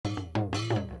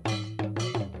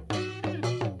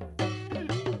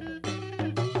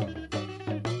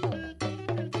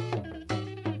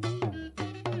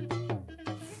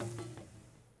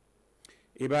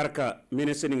Ibarka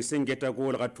ministering singeta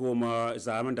gol gatuma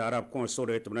zaman darab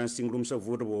konsole tubnan singrum sa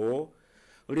vurbo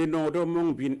rino do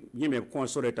mong bin yeme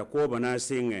konsole ta ko bana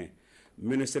singe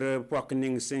ministre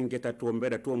pakning singeta tombe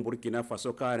da tom Burkina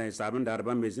Faso kare zaman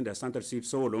darba mezinda center sip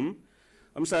solum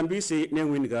am sambisi ne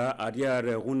winga adiar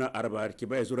huna arbar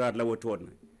kiba zurar la woton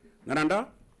nananda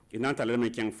inanta le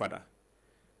men keng fada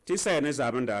tisa ne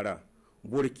zaman dara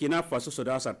Burkina Faso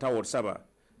soda sa tawor saba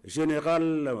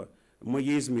general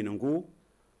Moïse Minungu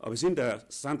obzinda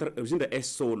centre obzinda es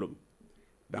solum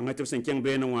banga tib sen keng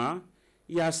benwa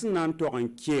ya sinan to an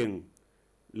keng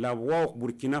la wok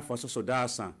Burkina Faso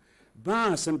sodasa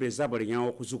ba san be zabar yan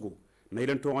o kuzugo na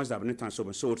ilan to an zabne tan so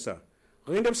sorsa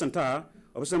rendem santa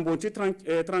obsan bonti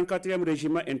 34e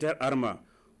régiment inter arma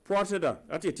portada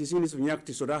ati tisini sunyak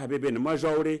ti soda habebe na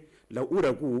majore la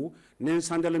uragu nen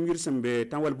sandala mir sembe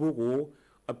tanwal bugo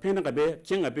apena gabe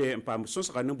kenga be pam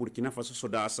sosa na Burkina Faso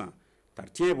sodasa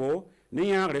tartiebo ne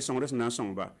ya resong na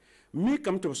songba mi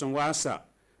kam to son wasa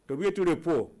to bi to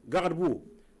repo garbu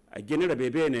a genera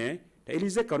bebe ne ta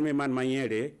Elise Karme man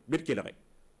mayere birkelare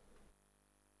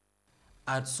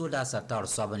at soda satar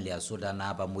saban le soda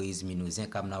na ba Moïse Minouzen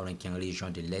kam na ran ken région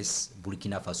de l'Est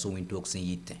Burkina Faso wintok sen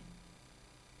yite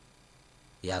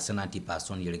ya sananti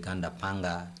pason yirganda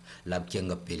panga lab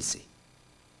kenga pelse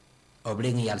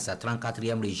oblengi yal sa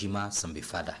 34e régiment sambe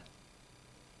fada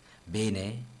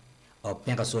bene o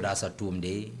penga soda sa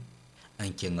tumde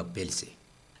an kenga pelse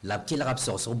lab kila rap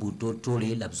so buto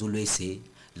tole lab zulwese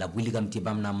lab wiligam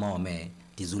tibam na mome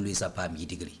ti zulwesa pa mi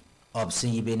degree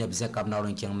option yibene bze kap na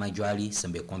ron kenga majwali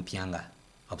sambe kompianga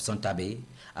option tabe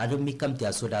ado mi kam ti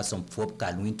soda som fop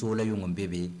ka luinto la yongom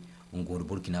bebe ngor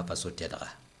Burkina Faso tedra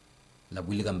lab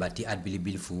wiligam bati adbili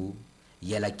bilfu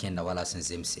yela kenda wala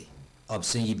senzemse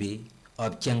option yibe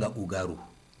ob kenga ugaru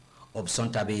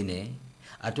option tabe ne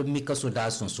ato mika soda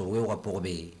son sorwe wa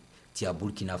porbe ti a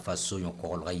Burkina Faso yon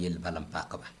korolga yel balam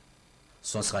pakaba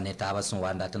son srane taba son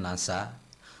wanda tanansa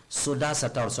soda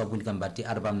satar so bulkan bati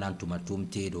arbam nan tumatum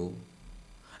tedo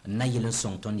na yelen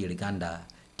son ton yirganda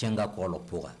tenga kolo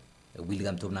pora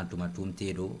wilgam tom nan tumatum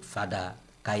tedo fada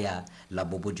kaya la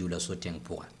bobo Jula so teng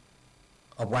pora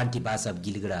obwanti basab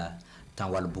gilgra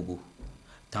tanwal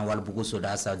bugu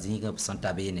soda sa zinga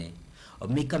santabene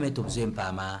mika meto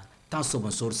zempama tan so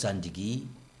bon sor sandigi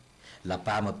la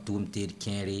pama tum ter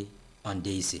kenre en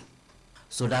deise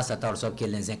soda sa tar so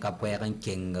kelen zen kapweren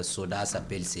keng soda sa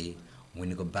pelse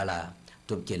woni ko bala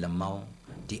top ke la maw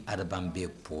di arbambe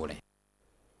pore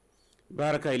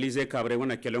baraka Elise Kabre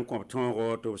wona kelen ko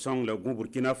tongo to song le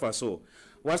Burkina Faso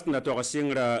wasna to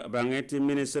singra bangeti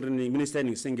ministre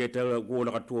ni singeta go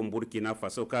la to Burkina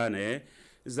Faso kane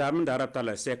zam darata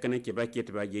la sekene ke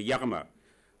baket ba ye yagma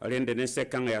rende ne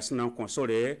sekanga yasna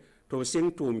konsole to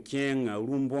sing tum keng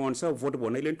rumbon sa vodbo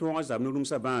na len to azam rum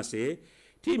sa banse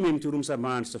ti mem ti rum sa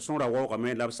man sa son ra wo ka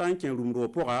men la san ken rum ro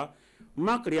pora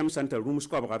makriam santa rum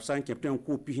sko ba san ken ten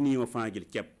ku pihni o fangil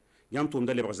kep yam tum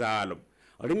dale bazalum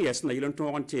ring yasna len to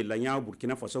on te la nya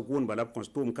Burkina Faso gon balab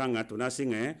konstum kanga to na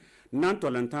singe nan to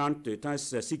lantan te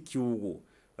tas sikyu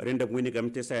rende ngwini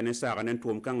gamte sa ne sa nen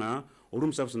tum kanga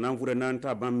rum sa nan vura nan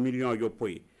ta ban million yo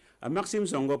poi a Maxime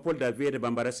Zongo Paul David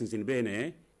Bambara Sinsin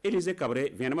Bene Elise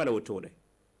Cabre vient mal autour.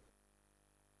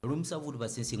 Rumsa voud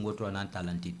basin singoto nan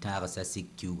talanti tar sa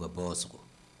sikyu ga bosro.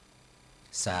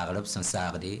 Sarlop san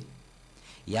sarde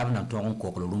yab nan toron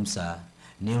koklo rumsa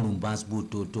ne rumbans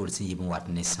buto tol sin yibin wat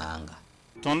ne sanga.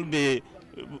 Ton be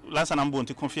la sanam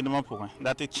bonti confinement pour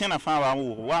la te tiena fa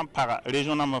wa para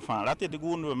région na ma fa la te de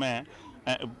gound me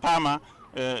pama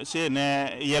c'est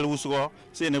ne yel wusgo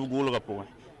c'est ne goulga pour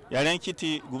yalen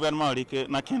kiti gouvernement rik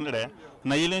na kendre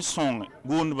na yelen song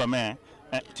gound ba me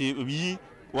ti wi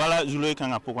wala julo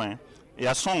kanga point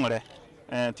ya songre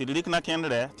ti rik na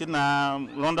kendre ti na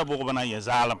londa bogo bana ya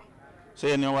zalam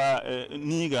se ne wa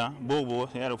niga bobo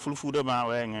ya fulfude ba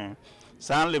wenge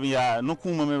san le ya no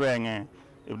kuma me wenge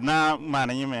na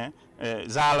mana nyime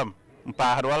zalam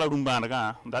pa wala rumba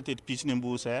daga dati pisne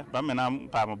mbuse ba me na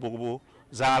pa bogo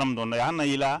zalam don ya na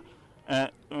ila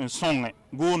songe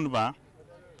gound ba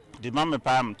de mamme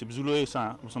pam te bzulo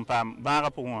sa son pam bara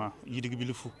pour moi yidig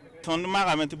bilfu ton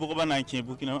mara menti bu ba na ki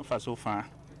Burkina Faso fa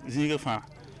ziga fa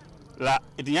la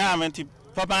idia menti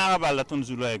pa bara bala ton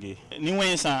zulo agi ni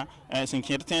wensa sin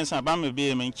kerten sa ba me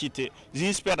be men kite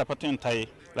zin spera paten tay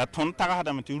la ton tara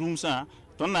da menti rumsa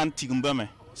ton nan tigumba me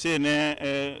se ne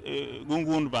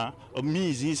gongon ba o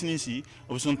mi zin sinisi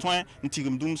o son toin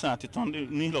tigum dum sa te ton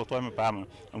ni lo to me pam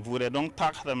voure donc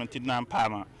tara da menti nan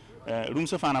pam room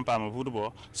se fana pam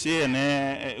voudbo si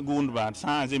ne gound ba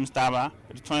sans zim staba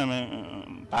to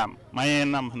pam mayen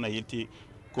nam na yiti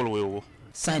kolwewo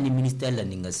Sani ministère la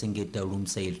ninga singeta room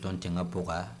sail tontenga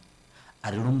poka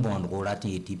arum bond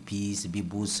rolati etipis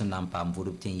bibus nampam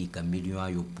vodupten yika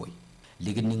million yo boy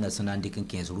ligninga sanandi kan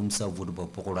 15 room sa vodbo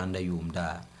pokoranda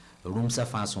yumda room sa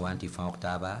fanso anti fan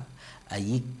octaba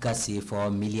ayika se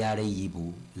for milliards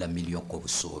yibu la million ko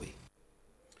sobe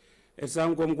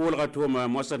esam gom golga toma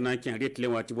mosa na kin ritle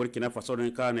wati Burkina Faso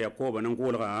ne kana yakoba nan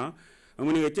golga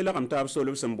amuni yetila kam tab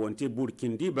solo sambonti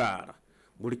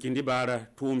Burkindi bara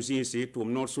tum zinsi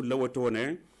tum nor sulla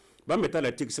wotone bambe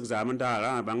tala tik sak zaman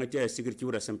dara banga je security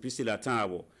ura sampisi la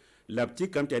tabo lapti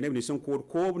kam tane ni son ko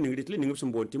ni ritle ni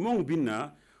sambonti mong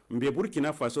binna mbe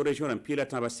Burkina Faso region am pila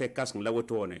taba sekas la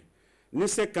wotone ni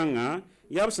sekanga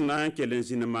yabsna kelen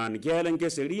zinman gelen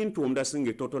gese rin tum da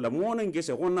singi toto la mona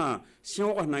gese rona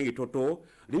sion na ngi toto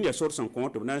rin ya sor son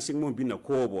compte na sing mon binna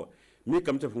kobo mi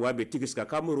kam te fwa be tigis ka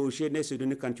kamuro she ne se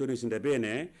duni kantoni sinda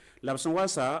bene labson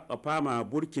wasa apama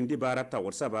Burkindi bara ta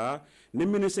worsaba ni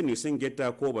ministre ni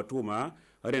singeta ko batuma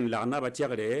ren la na ba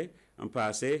tiagre en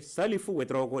passé salifu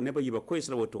wetrogo ne ba yiba ko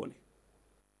isla wotone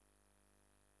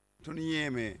toni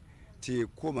yeme ti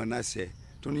ko manase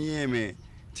toni yeme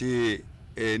ti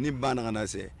ni bana na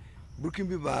se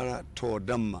Burkindi bara to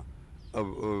damma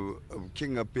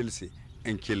kinga pelsi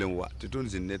en kelenwa to ton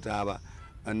zineta ba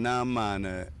na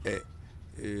man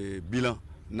bilan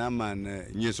na man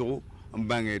nyeso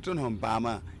mbange ton hon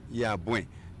bama ya boin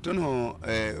ton hon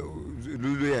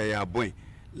lulu ya boin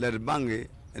la bange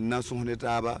na so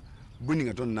honeta ba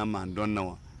buninga ton na man don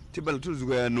nawa ti bal tu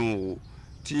zuga no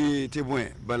ti boin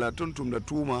bala ton tum da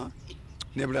tuma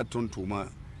ne bala ton tuma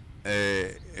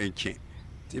enke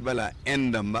ti bala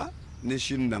endamba ne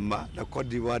shindamba la Côte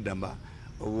d'Ivoire damba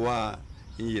wa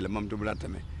yele mam to bala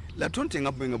tame la ton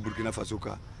tinga penga Burkina Faso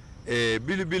ka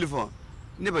bilu fo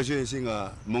ne ba je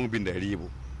singa mong binda ribo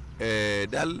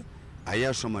dal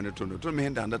aya soma ne tono to me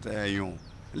henda ndata yon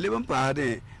le ban pa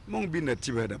de mong binda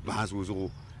tiba da bas wuzo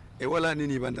wala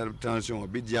ni ban da tension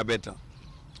bi diabète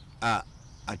a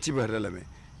tiba da me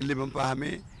le ban pa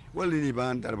me wala ni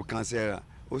ban da cancer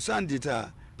o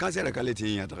sandita cancer ka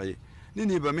leti ya taye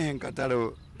ni ba me hen ka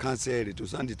taro cancer to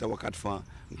sandita wakat fa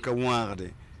ka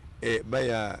warde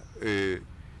baya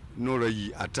nora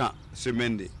yi ata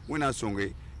semende wona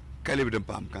songe kalib de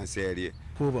pam cancer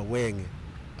ko ba wenge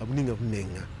abninga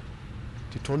menga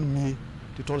ti ton mi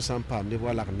ti ton sampam de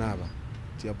wala naba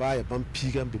ti abaya bam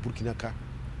piga be Burkina ka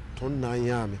ton na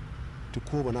yame ti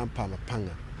ko ba na pam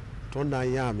panga ton na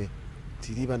yame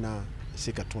ti riba na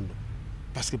seka tondo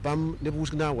parce que bam ne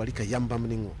busna wali ka yamba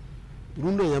mningo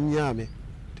rundo yame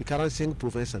ti 45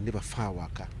 provinces ne ba fa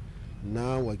waka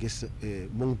na wages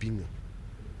mong binga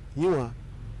yiwa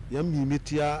yam mi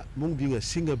metia mong binga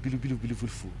singa bilu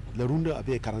fulfu la runda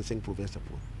abe 45 provinces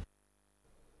pour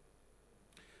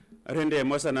rende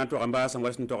mosa na to amba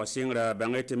sangwas to singra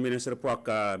bangete ministre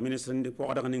poaka ministre ndi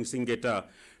poaka ning singeta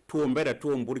to mbeda to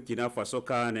Burkina Faso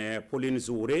kane Pauline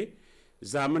Zure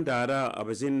zamandara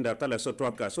abazinda tala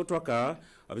sotoka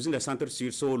abazinda centre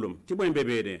sur solum tibo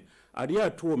mbebede adia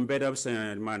to mbeda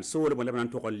man solum le man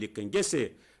to likken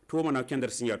gese to mana kender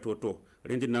sinya toto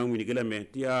rende na mi gela me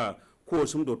tia ko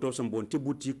sum do to sum bon ti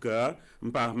boutique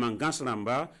mpa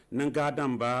mangasramba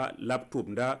nangadamba laptop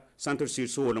nda centre sur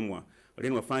solum wa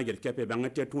ren wa fangel kepe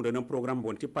bangate tunda nan programme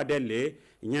bon ti padelle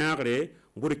nyaare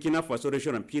Burkina Faso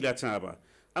region pila taba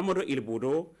amodo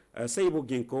ilbudo saibo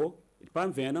ginko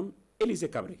pam venam Elise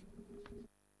Cabri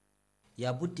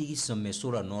ya butigi somme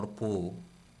sura norpo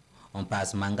on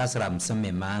passe mangasram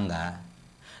somme manga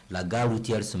la gare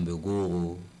routière sombe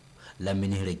goro la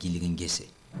menire gilingese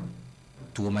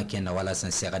tuuma kena wala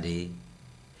sincère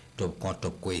top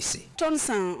top koise ton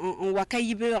san on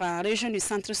wakayibera région du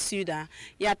centre sud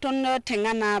ya ton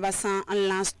tengana basan en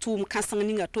lance toum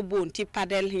kasanninga to bonti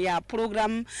padel ya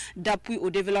programme d'appui au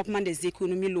développement des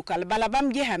économies locales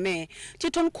balabam gehame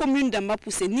ti ton commune damba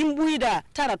pousse nimbuida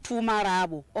tara touma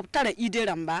rabo optara ide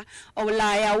ramba o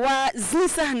la ya wa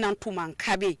zinsa nan touman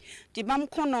kabe ti bam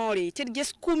konori ti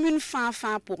ges commune fa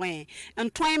pour un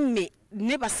toin me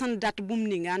ne ba san dat bum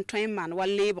ninga antoin man wa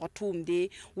labor tumde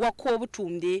wa kob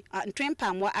tumde antoin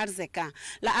pam wa arzeka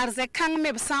la arzeka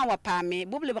me san wa pame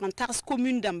boble ban tax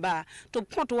commune damba to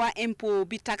ponto wa impôt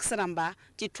bi tax ramba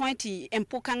ti 20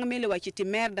 impôt kan me le wa ti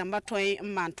maire damba toin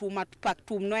man tuma pak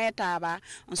tum no etaba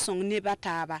on song ne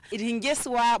bataba ringes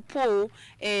wa po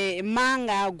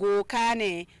manga go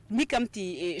kane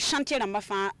mikamti chantier damba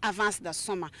fa avance da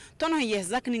soma tono yes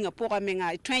zakninga pour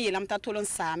amenga toin yelam ta tolon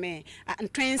same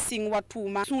antoin sing wa wa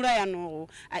tuma sura ya no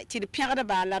ti de perde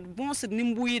ba la bon se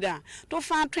nimbuida to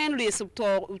fa train res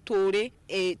tore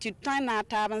e ti tana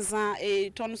tabanza e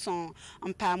ton son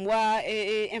en pamwa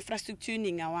infrastructure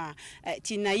ninga wa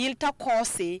ti na yilta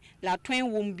kose la train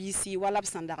wombisi wala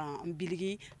sandara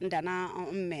bilgi ndana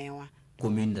mewa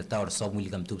commune de Tawar Sobmuli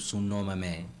kam tup sunno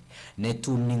mame ne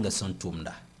tum ninga son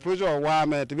tumda projo wa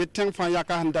me te teng fa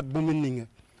yaka handat bumin ninga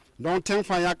donc teng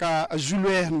fa yaka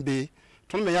Jula mbe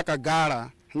ton me yaka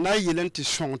gara na yelen ti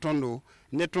song tondo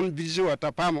ne ton bijo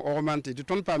wata pam augmenté ti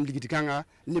ton pam ligiti kanga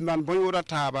liman boy wora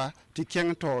taba ti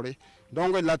keng tore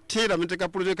donc la tera me te ka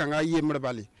projet kanga yemre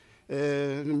bali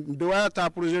doa ta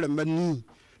projet le mani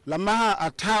la maha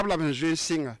a table ben je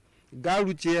singa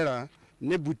garu tiera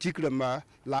ne boutique le ma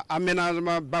la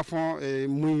aménagement bafon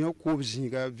mouyo ko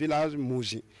zinga village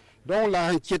mouzi donc la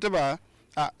inquiète ba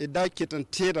et da kietan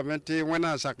tera mente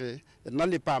wana sake na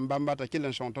le pam bamba ta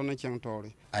kilen son ton keng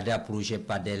tore ada projet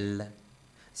padel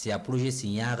c'est un projet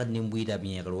signal nimbuida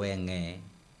bien roenge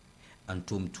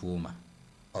antum tuma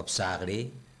obsagre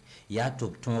ya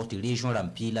top ton de région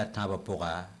rampila tamba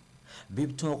pora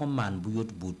bibto man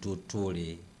buyot buto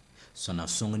tore sona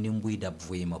song nimbuida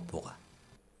vuema pora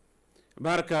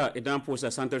barka idan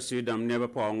posa centre sud am neba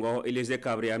pongo elise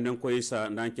kabri am nan koisa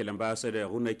nan kelamba sede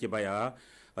hunna kibaya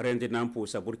rende nan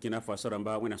posa burkina faso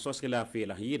ramba wona soskila fi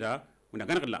la hira wona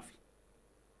ganak lafi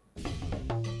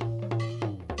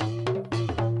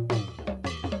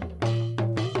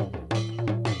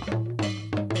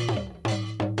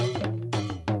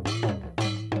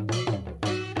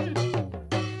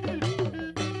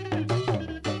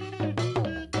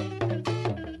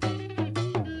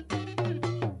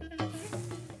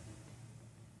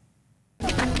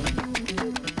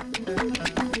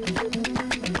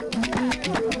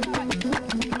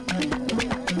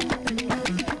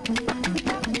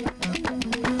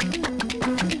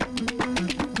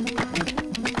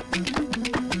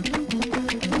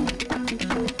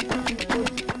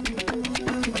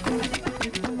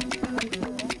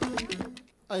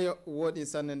wodi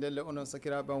sanne ndelle onon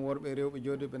sakiraɓe am worɓe rewɓe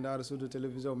joɗiɓe ndaara suudu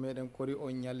télévision meɗen kori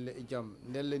on ñalle e jaam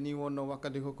ndelle ni wonno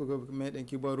wakkati hokkugo meɗen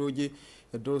kibaruji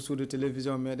e dow suudu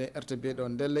télévision meɗen RTB ɗo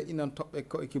ndelle inan toɓɓe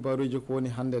ko e kibaruji ko woni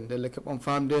hannde ndelle keɓon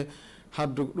famde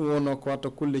haddu ɗum wonno ko watta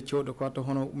kulle cewɗe ko watta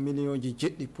hono million ji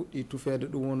jeɗɗi puɗɗi tufede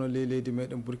ɗum wonno leydi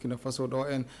meɗen Burkina Faso ɗo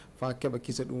en fa keɓa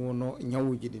kisa ɗum wonno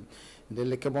ñawuji ɗi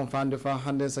ndelle keɓon famde fa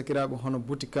hannde sakiraɓe hono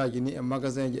boutique aji ni e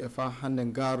magasin ji e fa hannde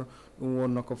gaaru ɗum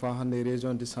wonno ko fa hannde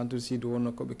région du centre sud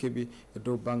wonno koɓe keeɓi e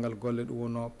dow banggal golle ɗum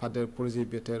wonno padel projet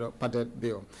biyeteɗo padel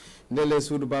ɓe o ndelle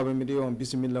suudu baba miɗi on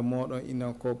bisimilla moɗon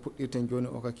ina ko puɗɗirten joni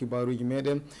o ka kibaruji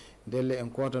meɗen ndelle en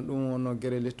kotan ɗum wonno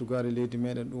guere lettugare leydi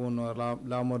meɗen ɗum wonno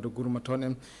lamorde gurma toon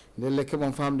en ndelle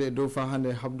keɓon famde e dow fa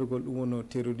hannde habdugol ɗum wonno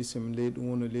terrorisme leydi ɗum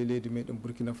wonno leydi meɗen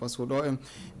Burkina Faso ɗo en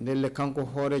ndelle kanko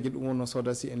hoorejo ɗum wonno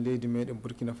sodasi en leydi meɗen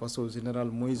Burkina Faso général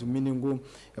Moïse Miningou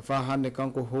e fa hannde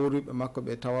kanko howriɓe makko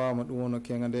ɓe tawama ɗum wonno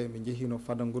kenga nde ɓe jeehino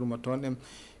fada gurma toon en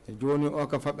joni o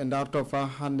ka faɓe darto fa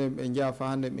hannde ɓe jeeya fa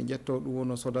hannde ɓe jetto ɗum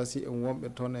wonno sodasi en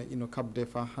wonɓe toon e ino kabde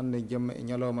fa hannde jemma e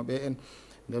ñalawma ɓe en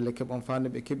ndelle keɓon fande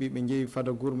ɓe keeɓi ɓe jeeyi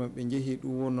fada gurma ɓe jeehi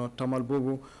ɗum wonno tamal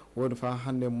bobo woni fa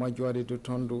hannde majjore de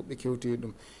tondu ɓe kewti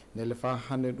ɗum ndelle fa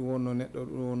hannde ɗum wonno neɗɗo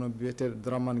ɗum wonno biyeteɗo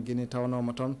Dramane Guinée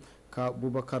tawnoma toon ka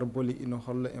Boubacar Boli ino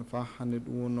holla en fa hannde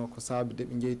ɗum wonno ko saabide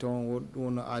ɓe jeeyi toon won ɗum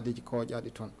wonno aadiji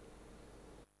koƴaɗi toon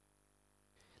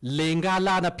lenga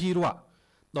lana pirwa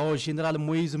ɗo général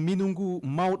Moïse Minungu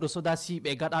mawɗo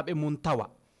sodasiɓe gaɗaɓe mum tawa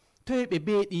toye ɓe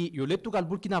beeɗi yo lettugal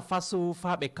Burkina Faso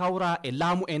fa ɓe kawra e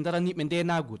laamu e daraniɓe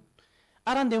ndenagol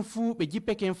aranden fuu ɓe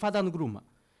jippeken fadangruma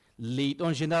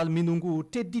leyɗon général Minungu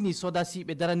teddini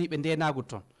sodasiɓe daraniɓe ndenagol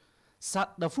ton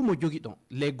saɗɗa fuu mo jogi ɗon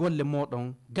le golle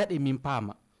moɗon gaɗe min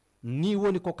paama ni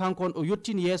woni ko kankon o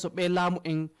yettini yeeso ɓe laamu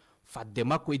en fadde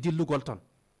makko e dillugol ton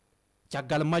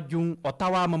caggal majjum o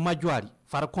tawama majjoari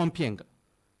fara Kompienga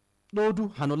ɗo du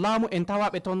hano laamu en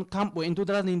tawaɓe ton kamɓo en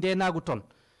dudarani ndenagu ton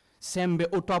sembe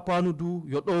otoapanu du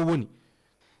yo ɗo woni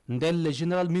ndelle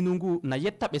général Minungu na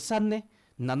yettaɓe sanne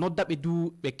na noddaɓe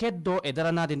du ɓe keddo e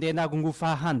daranade ndenagu ngu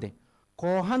fa hande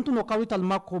ko hantuno kawital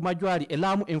makko majjoari e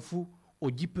laamu en fuu o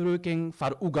jippiroyken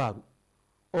far ugaru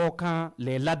o kan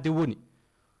le ladde woni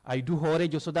ay du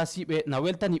hoorejo sodasiɓe na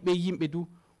weltani ɓe yimɓe du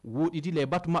woɗidi le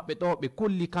batu maɓɓe ɗo ɓe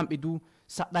kolli kamɓe du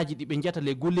saɗɗaji ɗi ɓe jeta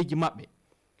le golleji maɓɓe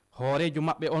hoorejo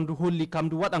maɓɓe on du holli kam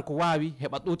du waɗan ko wawi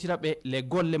heɓa ɗotira ɓe le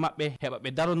golle maɓɓe heɓa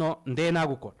ɓe darono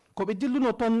ndenagu kon ko ɓe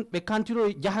dilluno toon ɓe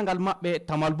kantiroy jahangal maɓɓe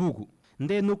tamal bugu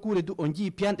nde nokkure du on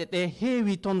jii piyanɗe ɗe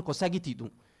heewi toon ko sagiti ɗum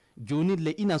joni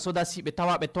le inan sodasiɓe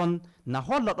tawaɓe toon na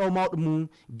holla ɗo mawɗo mum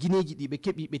guineji ɗi ɓe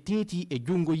keeɓi ɓe teeti e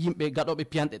jungo yimɓe gaɗoɓe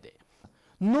piyanɗe ɗe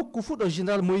nokku fuu ɗo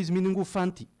général Moïse Minungu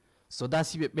fanti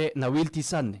sodasiɓe ɓe na welti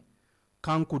sanne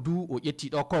kanko du o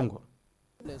ƴettiɗo konngol.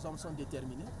 Les hommes sont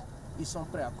déterminés, ils sont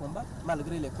prêts à combattre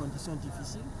malgré les conditions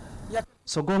difficiles.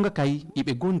 So gonga kay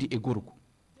iɓe gondi e gorgo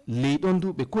leyɗon du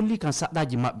ɓe kolli kan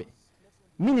saɗɗaji maɓɓe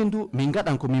minen du min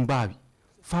gaɗan ko min mbawi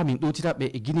fa min ɗotiraɓe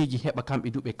e guineji heɓa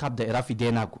kamɓe du ɓe kabda e rafi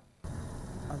denago.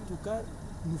 En tout cas,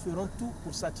 nous ferons tout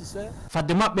pour satisfaire.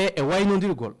 Fadde maɓɓe e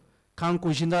waynodirgol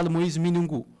kanko général Moïse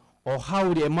Minungu o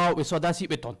hawri e mawɓe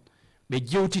sodasiɓe ton ɓe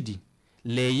jewtidi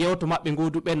le yewto maɓɓe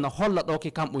ngodu ɓen no holla ɗo ke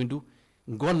kamɓoy du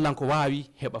gollan ko wawi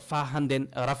heɓa fa hannden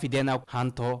rafi denago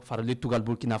hanto fara lettugal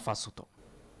Burkina Faso to.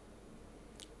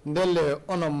 ndelle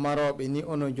onon maroɓe ni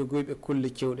onon jogoyɓe kulle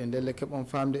cewɗe ndelle keɓon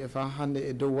famde e fa hande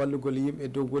e dow wallugol yimɓe e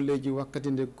dow golleji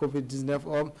wakkati nde covid-19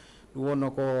 o ɗum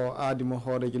wonno ko aadimo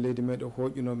hoorejo leydi meɗen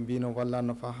hoƴuno mbino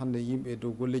wallanno fa hande yimɓe e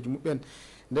dow golleji muɓɓen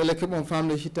ndelle keɓon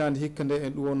famde hittande hikka nde en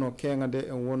ɗum wonno kenga nde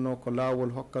en wonno ko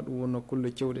laawol hokka ɗum wonno kulle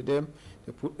cewɗe ɗe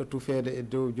e puɗɗo tufede e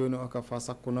dow joni o ka fa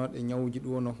sakkunoɗe ñawuji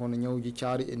ɗum wonno hono ñawuji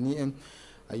caari e ni en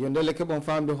ayo ndelle keɓon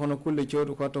famde hono kulle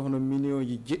cewɗe ko watta hono million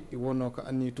ji jeɗɗi wonno ko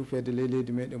anni tufede ley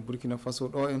leydi meɗen Burkina Faso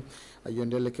ɗo en ayo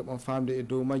ndelle keɓon famde e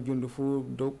dow majjunde fou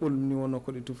dow ɓolni wonno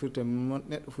koɗe tufirte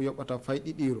neɗɗo fo yoɓata fay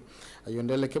ɗiɗiru ayo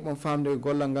ndelle keɓon famde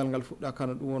gollal ngal fuɗɗa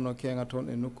kana ɗum wonno kenga toon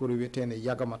e nokkuru wiyetene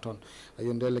yagama toon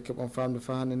ayo ndelle keɓon famde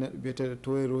fa hande neɗɗo biyeteɗo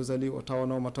Toye Rosalie o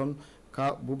tawanoma toon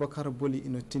ka Boubacar Boli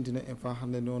ino tindina en fa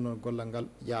hande nde wonno gollal ngal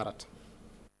yarata.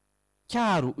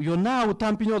 Caaru yo naawu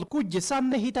tampinol kujje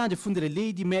sanne hitande fundere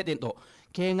leydi meɗen ɗo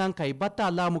kengan kay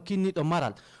batta laamu kinniɗo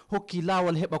maral hokki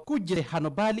laawol heɓa kujje hano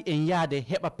baali en yaade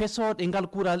heɓa pesoɗe ngal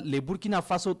kural le Burkina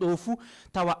Faso ɗo fuu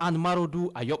tawa an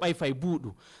marodu a yoɓay fay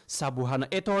buuɗu sabu hano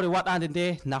etore waɗande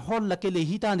nde na holla kele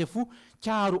hitande fuu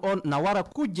caaru on na wara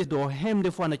kujje dow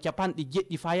hemde fo hano capanɗe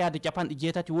jeɗɗi fa yaade capanɗe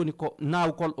jeetati woni ko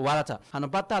naawkol warata hano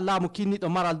batta laamu kinniɗo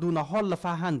maral du na holla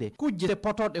fa hande kujje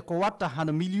potoɗe ko watta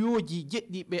hano milioji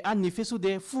jeɗɗi ɓe anni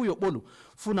fesude fuu yo ɓolu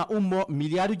fuu na ummo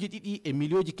milliarduji ɗiɗi e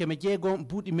milioji keme jeegom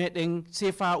buuɗi meɗen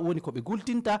CFA woni ko ɓe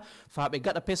gultinta fa ɓe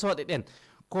gaɗa pesoɗe ɗen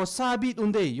ko saabi ɗum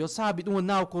nde yo saabi ɗum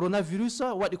naw coronavirus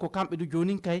waɗi ko kamɓe du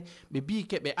jonin kay ɓe mbi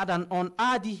keɓe adan on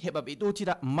aadi heɓa ɓe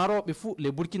ɗotira maroɓe fuu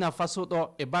le Burkina Faso ɗo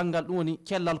e banggal ɗum woni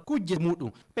cellal kujje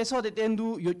muɗum pesoɗe ɗen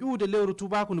du yo ƴuude lewru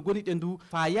tubako no goni ɗen du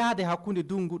fa yaade hakkude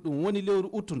dungu ɗum woni lewru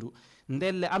uttundu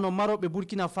ndelle ano maroɓe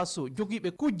Burkina Faso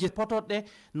jogiiɓe kujje potoɗɗe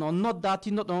no nodda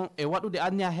tinnoɗon e waɗude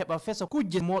anniya heɓa fesa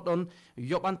kujje moɗon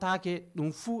yoɓantake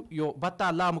ɗum fuu yo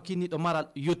batta laamu kinniɗo maral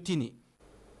yottini.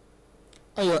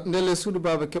 ayo ndelle suudu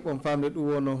baba keɓon famde ɗum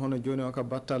wonno hono joni o ka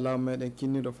batta laamu meɗen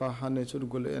kinniɗo fa hande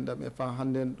sudugol enɗam e fa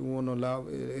hande ɗum wonno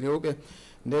rewɓe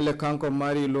ndelle kanko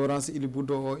Marie Laurence Ili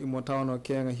Buddo o imo tawno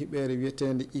kenga hiɓere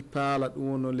wiyetede Ipala ɗum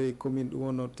wonno ley commune ɗum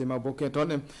wonno Tema Boké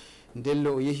toon en ndelle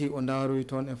o yeehi o daaroy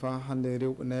toon e fa hande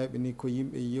rewɓe nayaɓe ni ko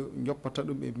yimɓe joppata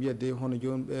ɗum ɓe mbiya de hono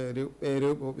joni ɓe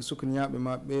rewɓe oɓe sukaniyaɓe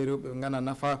ma ɓe rewɓe gana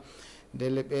nafa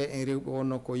ndelle ɓe en rewɓe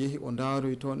wonno ko yeehi o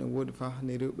daaroy toon e woodi fa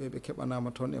hande rewɓe ɓe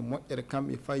keɓanama toon e moƴƴere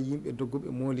kamɓe fay yimɓe dogguɓe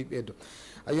mooliɓe do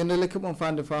ayo ndelle keɓon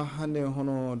fande fa hande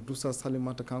hono Dousa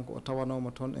Salimata kanko o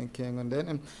tawanoma toon en kenga nden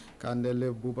en ka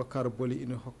ndelle Boubacar Boli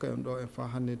ina hokka en ɗo en fa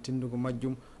hande tindugo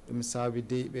majjum ɗum saabi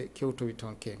dey ɓe kewtoyi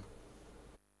toon kenga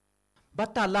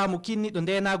batta laamu kinniɗo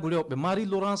ndenagu rewɓe Marie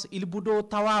Laurence Ili Buddo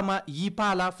tawama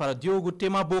yipala fara diogo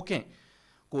Tema Boké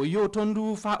ko yo ton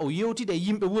du fa o yewtide e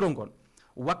yimɓe wuro ngon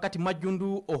wakkati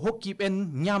majjundu o hokki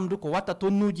ɓen ñamdu ko watta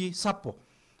tonnuji 10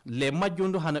 le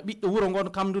majjundu hano ɓiɗɗo wuro ngon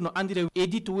kamdu no andire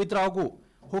Edith Ouédraogo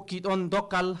hokki ɗon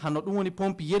dokkal hano ɗum woni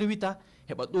pompe yerwita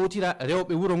heɓa ɗotira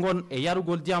rewɓe wuro ngon e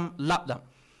yarugol ndiyam laɓɗam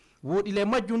woɗi le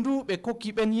majjundu ɓe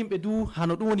kokki ɓen yimɓe du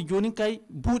hano ɗum woni joni kay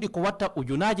buuɗi ko watta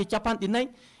ujunaje 40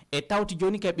 e tawti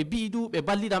joni kay ɓe mbi du ɓe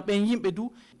balliɗan ɓen yimɓe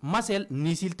du masel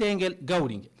nisiltengel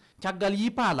gawringel caggal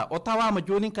yipala o tawama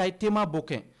joni kay Tema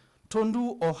Boké ton du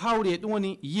o hawri e ɗum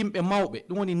woni yimɓe mawɓe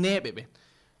ɗum woni neeɓe ɓe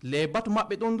le batu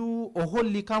maɓɓe ɗon du o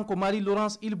holli kanko Marie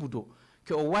Laurence Ili Buddo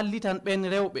ke o wallitan ɓen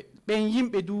rewɓe ɓen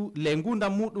yimɓe du le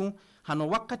gurdam muɗum hano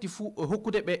wakkati fuu o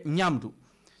hokkude ɓe ñamdu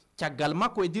caggal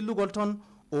makko e dillugol ton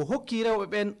o hokki rewɓe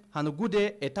ɓen hano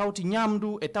gude e tawti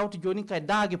ñamdu e tawti joni kay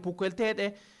daage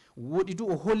pukkelteɗe woɗi du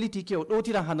o holliti ke o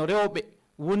ɗowtiran hano rewɓe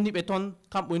wonniɓe toon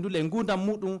kamɓe ndu le gurdam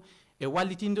muɗum e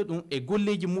wallitinde ɗum e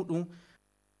golleji muɗum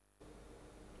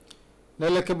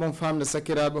ndelle keɓon famde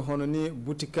sakiraɓe hono ni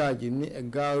boutique aji ni e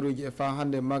garuji e fa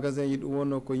hande magasin ji ɗum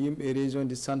wonno ko yimɓe région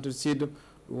du centre sud ɗum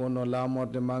wonno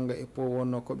lamorde manga e po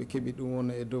wonno koɓe keeɓi ɗum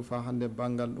wonno e dow fa hande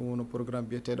banggal ɗum wonno programme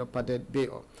biyeteɗo PADED B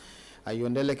o ayo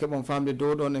ndelle keɓon famde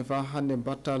dow ɗon e fa hande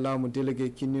batta laamu délégué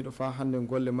kinniɗo fa hande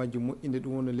golle majji moƴƴinde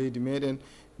ɗum wonno leydi meɗen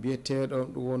biyeteɗo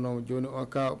ɗum wonno joni o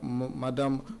ka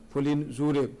madame Pauline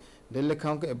Jouré delle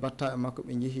kanko e batta e makko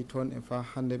ɓe jeehi toon e fa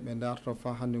hande ɓe darto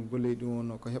fa hande golle ɗum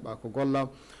wonno ko heɓa ko golla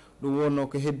ɗum wonno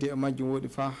ko heddi e majjum woɗi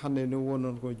fa hande ɗum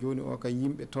wonno ko joni o ka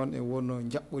yimɓe toon e wonno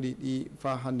jaɓɓuɗi ɗi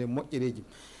fa hande moƴƴereji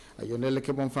ayo ndelle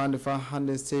keɓon fande fa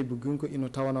hande Seydou Gunko ino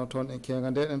tawano toon e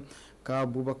kenga nde ɗen ka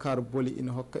Boubacar Boli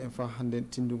ina hokka en fa hande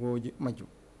tindugoji majjum.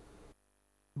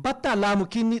 batta laamu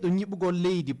kinniɗo ñiɓugol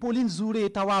leydi Pauline Mooré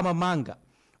tawama manga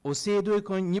o seedoy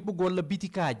kon ñiɓugol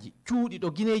bitikaji cuuɗi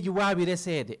ɗo guineji wawi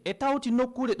resede e tawti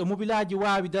nokkure ɗo mobilaji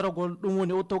wawi darogol ɗum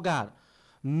woni autogar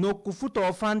nokku futo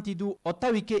o fanti du o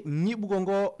tawi ke ñiɓugo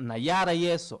ngo na yaara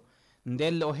yeeso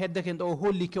ndelle o heddeken ɗo o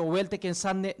holli ke o welteken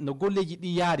sanne no golleji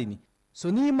ɗi yaarini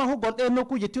so ni mahugol ɗe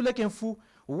nokkuje tuleken fuu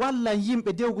walla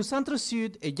yimɓe dewgu centre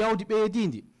sud e jawdi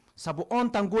ɓeydidi saabu on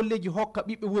tan golleji hokka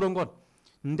ɓiɓɓe wuro ngon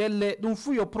ndelle ɗum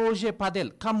fuu yo projet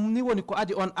padel kam ni woni ko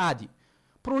adi on aadi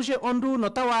projet on du no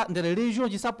tawa nder région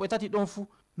ji 13 ɗon fuu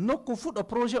nokku fuɗɗo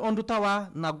projet on du tawa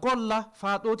na golla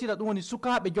fa ɗotira ɗum woni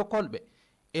sukaɓe jokkolɓe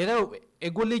e rewɓe e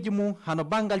golleji mum hano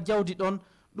bangal jawdi ɗon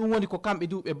ɗum woni ko kamɓe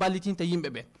du ɓe ballitinta yimɓe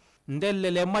ɓe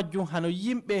ndelle le majjum hano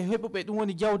yimɓe heɓuɓe ɗum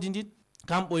woni jawdi ndin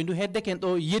kamɓo ndu heddeken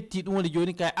ɗo yetti ɗum woni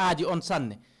joni kay aadi on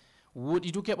sanne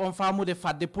woɗi du keɓon famude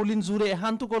fadde Pauline Mooré e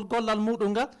hantugol gollal muɗum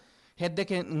ngal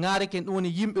heddeken ŋareken ɗum woni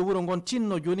yimɓe wuro ngon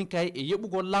tinno joni kay e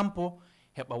yeɓugol lampo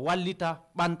heɓa wallita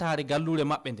ɓantare gallure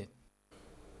maɓɓe nden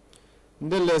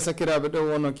ndelle sakiraɓe ɗo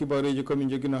wonno kibaruji komin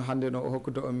joguino hande no o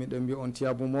hokkude on miɗen mbi on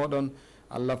tiyabu moɗon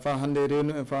Allah fa hande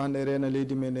reenu en fa hande reena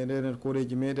leydi meɗen reena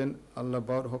koreji meɗen Allah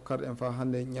bawɗo hokkarde en fa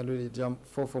hande ñallude jaam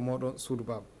fofo moɗon suudu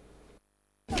baba.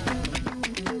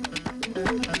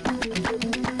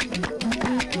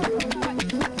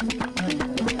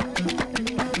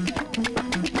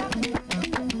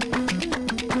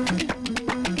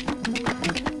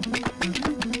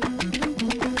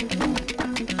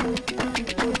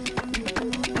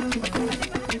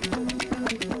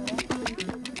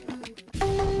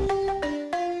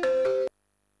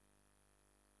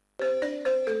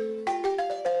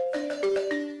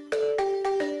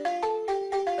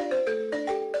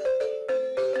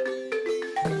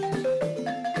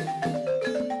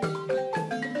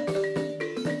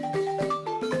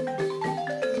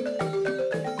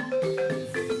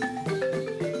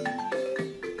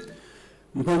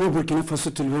 Mpano Burkina Faso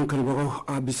television kanbago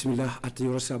a bismillah ati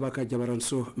yoro sabaka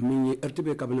jabaranso minyi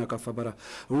RTB kabina ka fabara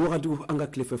wagadu anga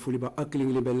klefe fuliba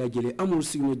aklingi be lajele amul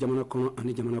signo jamana kono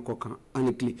ani jamana ko kan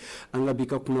ani kli anga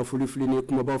bika kuna fuli ne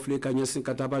kuma ba fuli kanya sin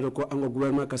kataba ko anga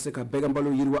gouvernement ka se ka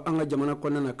begambalo yirwa anga jamana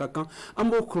kono na kakan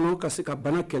ambo kono ka se ka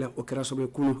bana kele o kera sobe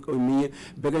kunu miye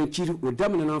began chiri o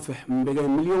damna na fe began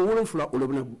million wolo fula o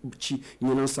lobna chi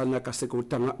nyina sanna ka se ko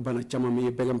tanga bana chama miye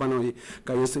began bana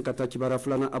ka yesin kata kibara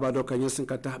fulana abado ka yesin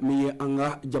kata miye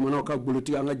anga jamana ka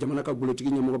guluti anga jamana ka guluti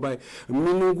nyamo bay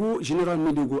minugu general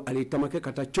minugu ali tamake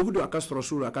kata chogudo aka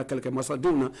sorosura aka kelke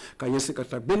masaduna ka yesin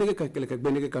kata benege ka kelke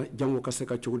benege ka jango ka se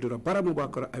ka chogudo bara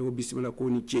mubakara ayo bismillah ko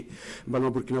ni ci bana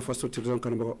Burkina Faso tirzan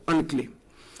kan ba ankle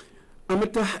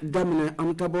amata damina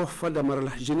amta bo fada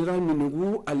marala general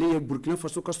minugu ali Burkina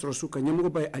Faso ka sorosuka nyamo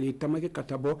bay ali tamake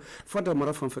kata bo fada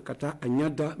mara fanfe kata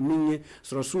anyada minye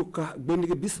sorosuka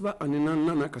benege bisba anina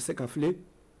nana ka se ka fle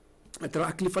atara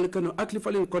aklifale kano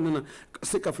aklifale konana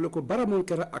seka floko baramon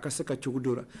kera akaseka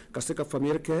chugudura kaseka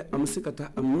famille ke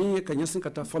amsikata ammiye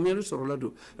kanyasikata famille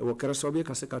sorolado wo kera sobe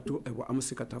kaseka tu wo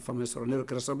amsikata famille sorolado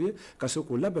kera sobe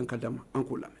kaseko laben kadama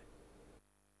ankulame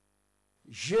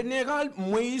Général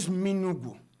Moïse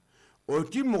Minugu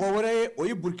oti mogore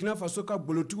oyi Burkina Faso ka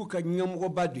bolotiku ka nyamugo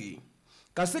badi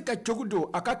kaseka chugudo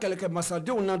akakeleke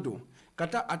masade onado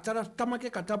kata atara tamake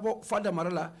kata bo fada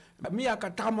marala mi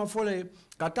akata ma fole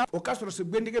kata o kasro se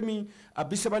bendige mi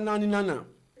abiseba nani nana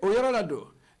o yorala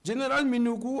do General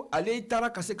Minugu ale tara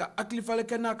kaseka aklifale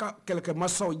kana ka kelke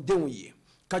masaw denye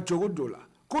ka jogo dola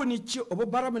ko ni ci obo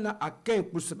baramena aken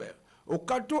kusebe o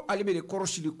kato alebe de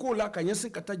koroshili ko la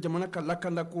kanyese kata jamana ka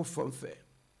lakanda ko fonfe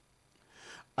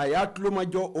ayat lo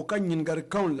majo o ka nyingar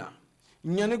kaunla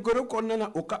nyane goro konnana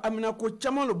o ka amina ko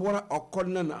chamalo bora o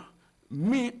konnana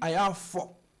mi aya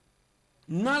fo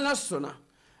nala sona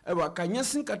ewa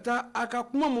kanyasin kata aka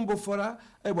kuma mumbo fora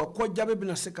ewa ko jabe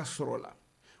bina seka sorola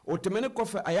o temene ko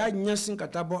fe aya nyasin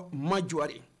kata bo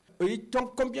majuari o yiton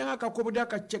combien aka ko boda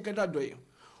ka chekeda doye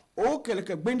o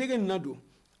kelke gbendege nadu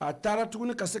atara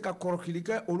tuguni ka seka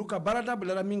korokilika o luka barada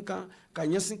blara minka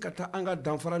kanyasin kata anga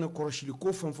danfara ne koroshili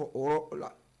ko fanfo oro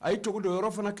la ay togo do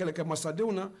yoro fana kelke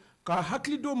masadewna ka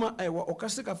hakli doma aywa o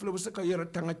kase ka fle ka yera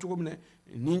tanga chugumne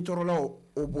nin torola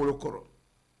o bolo koro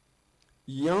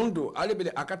yando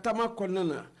alebele akatama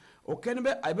konnana o kenbe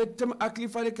abetem akli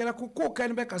fale kala ko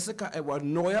kenbe kase ka aywa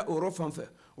noya oro fanfe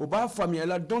o ba famille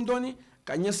la dondoni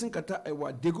ka ɲɛsin ka taa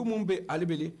ayiwa degun mun bɛ ale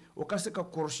bele o ka se ka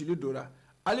kɔrɔsili dɔ la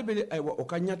ale bele ayiwa o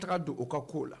ka ɲɛtaga don o ka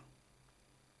kow la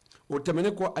o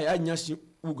tɛmɛnen kɔ a y'a ɲɛsin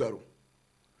ugaru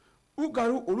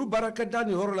olu baarakɛda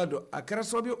nin yɔrɔ la don a kɛra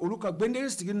sababu ye olu ka gbendere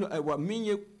sigi no ayiwa min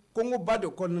ye kongoba de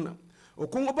kɔnɔna na o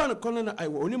kongoba nin kɔnɔna na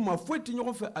ayiwa o ni maa foyi tɛ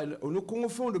ɲɔgɔn fɛ o ni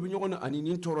kongofɛnw de bɛ ɲɔgɔn na ani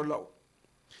nin tɔɔrɔlaw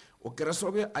o kɛra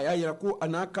sababu ye a y'a yira ko a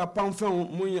n'a ka panfɛnw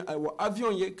mun ye ayiwa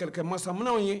avion ye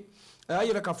kɛlɛkɛmasaminɛnw ye a y'a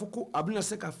yira k'a fɔ ko a bɛna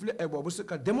se ka filɛ ayiwa o bɛ se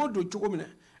ka dɛmɛ don cogo min na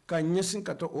ka ɲɛsin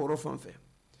ka taa o yɔrɔ fan fɛ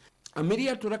a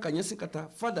miiriya tora ka ɲɛsin ka taa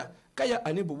fada kaya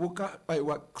ani bobo ka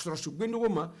ayiwa sɔrɔsi gbendogo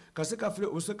ma ka se ka filɛ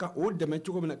o bɛ se ka o dɛmɛ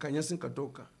cogo min na ka ɲɛsin ka taa o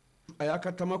kan a y'a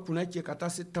ka taama kunna cɛ ka taa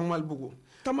se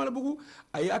tamalibugu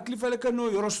a ye hakilifalen kɛ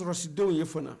n'o yɔrɔ sɔrɔsidenw ye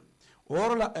fana o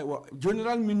yɔrɔ la ayiwa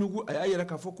general minugu a y'a yira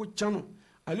k'a fɔ ko canu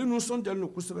ale nisɔndiyalen don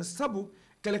kosɛbɛ sabu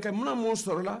kɛlɛkɛminɛn mun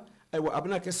sɔrɔla ayiwa a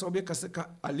bɛna kɛ sababu ye ka se ka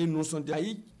ale nisɔndiya a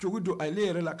ye cogo don ale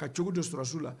yɛrɛ la ka cogo don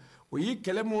sɔrɔsiw la o ye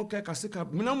kɛlɛ mun kɛ ka se ka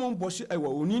minɛn mun bɔsi ayiwa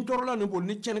o ni tɔɔrɔla nin bolo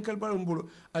ni tiɲɛnikɛliba nin bolo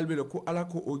ale bɛ ko ala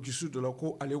ko o jusu dɔ la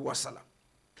ko ale wasala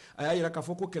a y'a yira k'a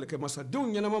fɔ ko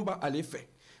kɛlɛkɛmasadenw ɲɛnama b'a ale fɛ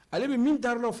ale bɛ min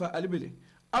darilaw fɛ ale bɛ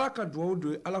ala ka duwawu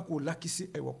don ala k'o lakisi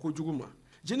ayiwa kojugu ma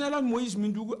general moïse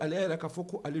mindugu ale y'a yira k'a fɔ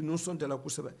ko ale nisɔndiyala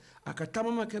kosɛbɛ a ka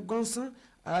taama ma kɛ gansan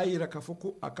a y'a yira k'a fɔ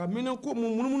ko a ka minɛnko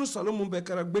mun munumunu salon mun bɛɛ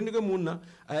kɛra gbendege mun na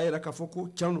a y'a yira k'a fɔ ko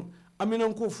canu a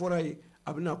minɛnko fɔra a ye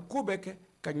a bɛna ko bɛɛ kɛ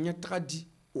ka ɲɛtaga di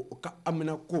o ka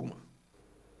aminako ma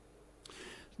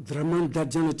Draman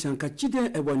Dadjana Chanka Chide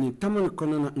Ewani Taman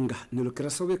Konana Nga Nilokera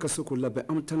Sawe Kasoko Labe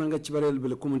Amtananga Chibarel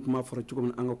Bele Commentma for a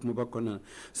Chukum Anga Kumaba Kona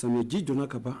Sami G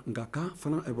Donakaba Ngaka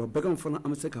Fana Ewa Begam Fana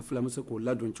Amseka Flamaseko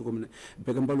Ladon Chukumene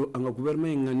Begambalo Anga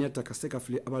Guverme Nganyata Kaseka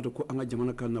Fli Abadoko Anga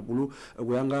Jamanaka Nabulu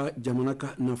Wanga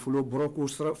Jamanaka Nafulo Boroko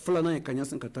Flana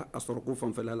Kanyasan Kata Asoroko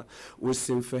Fanfelala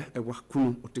Wesenfe Ewa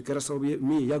Kunu Otikera Sawe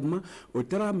Mi Yagma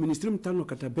Otera Ministrim Tano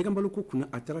Kata Begambalo Kuna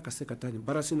Atara Kasekatani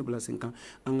Barasin Blasenka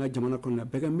Anga Jamanaka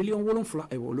Begam million wolonfla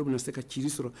ay wolo na se ka ciri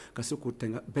soro ka se ko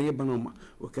tenga beye banoma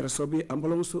o kera sobe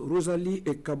ambalonso Rosalie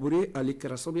e Kabure ali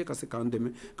kera sobe ka se ka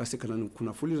andeme ka se kana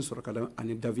kuna fuli soro kala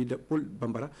ani David Paul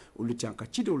Bambara o lutian ka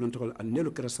cide wolon tokol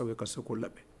anelo kera sobe ka se ko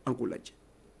labe anko laje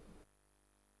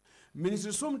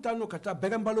ministre somtano kata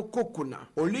begambalo kokuna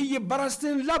o liye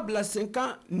barasten labla 5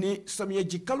 ans ni samye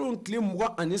jikalo nkle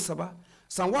mwa ani saba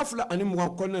sanwafla ani mwa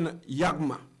konna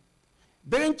yagma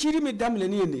beren ciri mi damle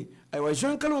ni ne aywa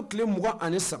jean kalo kle muga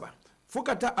ane saba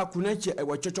fokata akuna che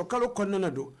aywa chocho kalo konna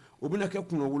do obuna ke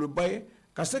kuno wolo baye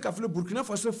ka se ka fle Burkina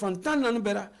Faso fantan nan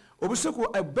bera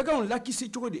obuseko ay bega on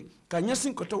lakisi chogode ka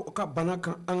nyasin ko to ka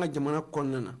banaka anga jamana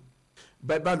konna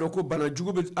ba do ko bana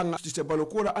jugo be anga sise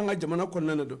baloko ra anga jamana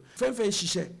konna do fenfe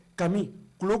shishe kami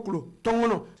kulo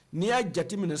tongono ni ya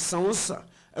jatimina sansa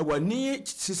aywa ni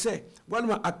sise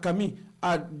walma akami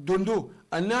a dondo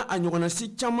ana anyogona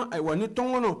si chama aywa ni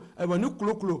tongono aywa ni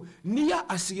kulo ni ya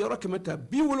asigero kemeta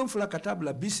bi wolon fula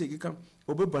katabla bi segi kam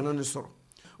obe banane soro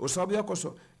o sabu ya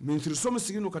koso ministre somo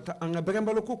sigino kata anga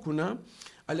begambalo ko kuna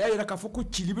ali ayira ka foko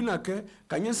chilibina ke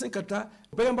kanyensen kata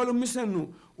begambalo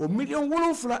misenu o million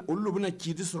wolon fula o lobuna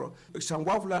chidi soro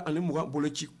sangwa fula ani muga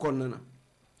bolochi konnana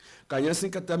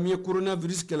kanyensen kata mi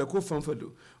coronavirus kala ko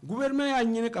fanfado gouvernement ya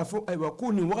nyine ka fo aywa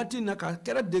ko ni wakati na ka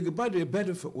kera degba de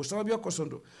bede fe o sabu ya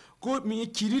kosondo ko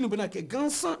mi chiri ni bana ke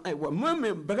gansan aywa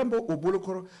mame begambo o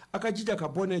bolokoro aka jija ka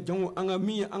bone jango anga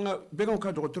mi anga begam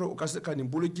ka docteur o ka se ka ni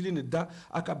bolo jili ni da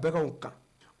aka begam ka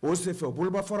o se fe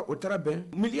bolba fora o tarabe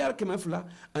milliard keme fla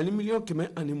ani million keme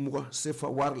ani mugo se fa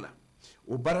warla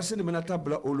o barase ni bana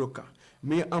tabla o loka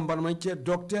mi ambarmanche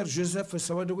docteur Joseph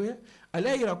Sawadoye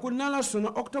ala yira ko nala sona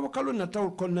octobre kalo na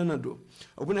taw konnana do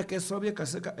obuna ke sobe ka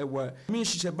seka ewa mi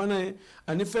shishe bana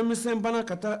ani femisen bana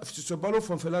kata so balo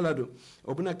fonfela la do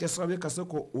obuna ke sobe ka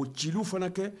seko o chilu fana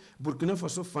ke Burkina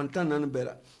Faso fantan nan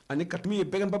bera ani katmi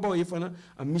begen baba o yefana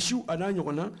a mishu ana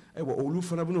nyogona ewa olu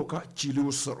fana buno ka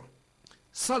chilu soro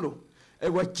salo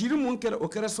ewa chilu mun kera o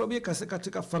kera sobe ka seka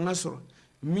tika fanga soro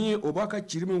mi obaka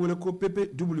chilu mi wole ko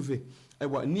PPW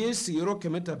ewa ni sigiro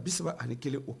kemeta bisaba ani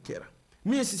kele o kera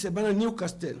mi si se bana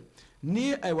Newcastle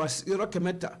ni aywa sigiro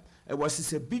kemeta aywa si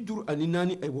se bidur ani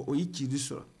nani aywa o yichi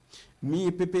disoro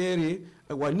mi PPR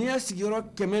aywa ni sigiro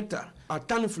kemeta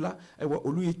atanfla aywa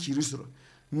olu yichi disoro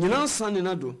nyina sanni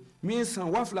na do mi san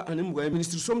wafla ani mugo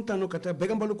ministre somtano kata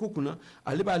begambalo ko kuna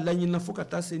aliba lanyi na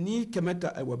fokata se ni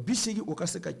kemeta aywa bisigi o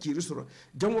kaseka chirisoro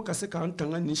jango kaseka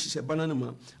antanga ni shishe banana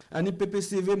ma ani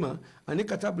PPCV ma ani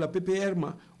katabla PPR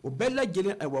ma o bella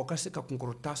gele aywa o kaseka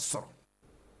kunkorota soro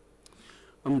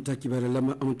amta kibara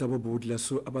lama amta babu la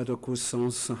so abada ko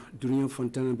sans duniya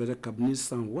fontana bere kabni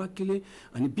san wakile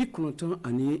ani bikonoton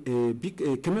ani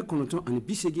keme konoton ani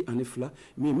bisegi ani fla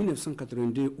mais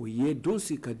 1982 o ye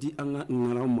donsi kadi anga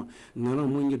ngarama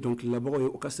nge donc labo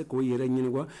o kase ko yere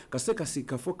nyinwa kase kasi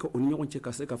ka foka o nyon che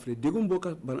kase ka fle degumbo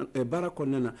ka bara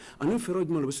konena ani fero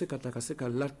dum lo se kata kase ka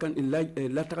latkan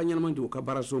la takanyama do ka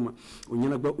bara soma o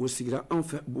nyana gba o sigira en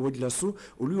fait bo la so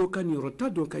o lui o kan yorota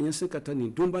do kanya se kata ni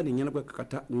domba ni nyana gba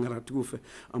kata ngaratu fe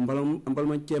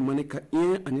ambalman ke manika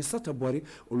ani sata boire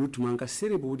o lutumanga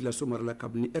sere bo la so marla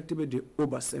kabni RTB de au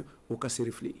bassin o ka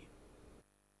serifli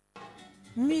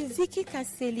musique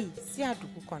kaseli si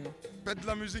aduku kono faites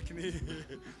la musique ni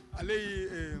allez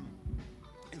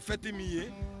faites miye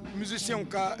musicien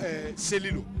ka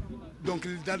selilo donc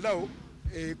il dadao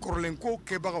et korlenko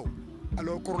kebao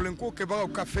alors korlenko kebao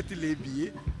ka fait les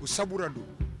billets au saburado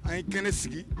un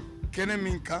kenesigi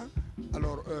keneminka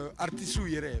alors artistu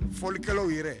yere folkelo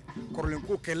yere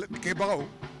korlenko kebao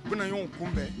buna yon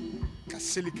kumbe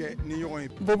kaselike ni yon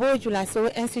Bobo Jula so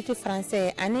Institut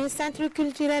français ane centre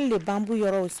culturel le bambou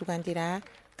yoro sugandira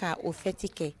ka o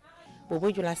fetike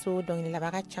Bobo Jula so donc la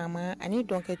baga chama ani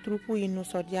donc troupe inu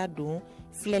sodia do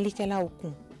flelike la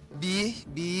okun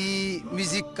bi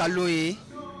musique kaloye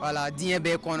voilà dien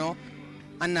be kono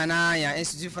anana ya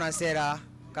Institut français ra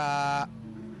ka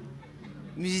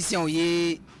musicien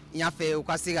ye ya fait o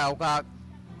kasira o ka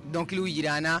donc lui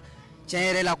irana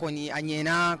tienre la koni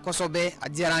anyena kosobe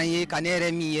adiranye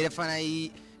kanere mi yere fana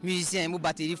yi musicien mu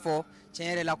batterie fort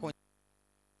tienre la koni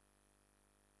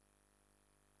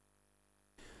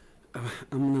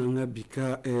amna nga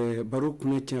bika baro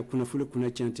kuna fule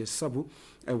kuna chante sabu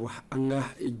ewa anga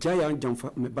jaya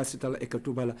jamfa me basitala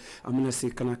ekatubala amna se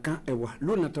kanaka ewa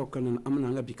lona tawkana amna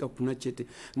nga bika kuna chete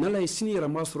nala isini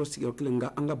ramasro siga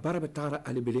klenga anga barabe tara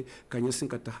alibele kanya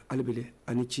sinkata alibele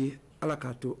anichi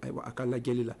alakato ewa akala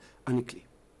gelila anikli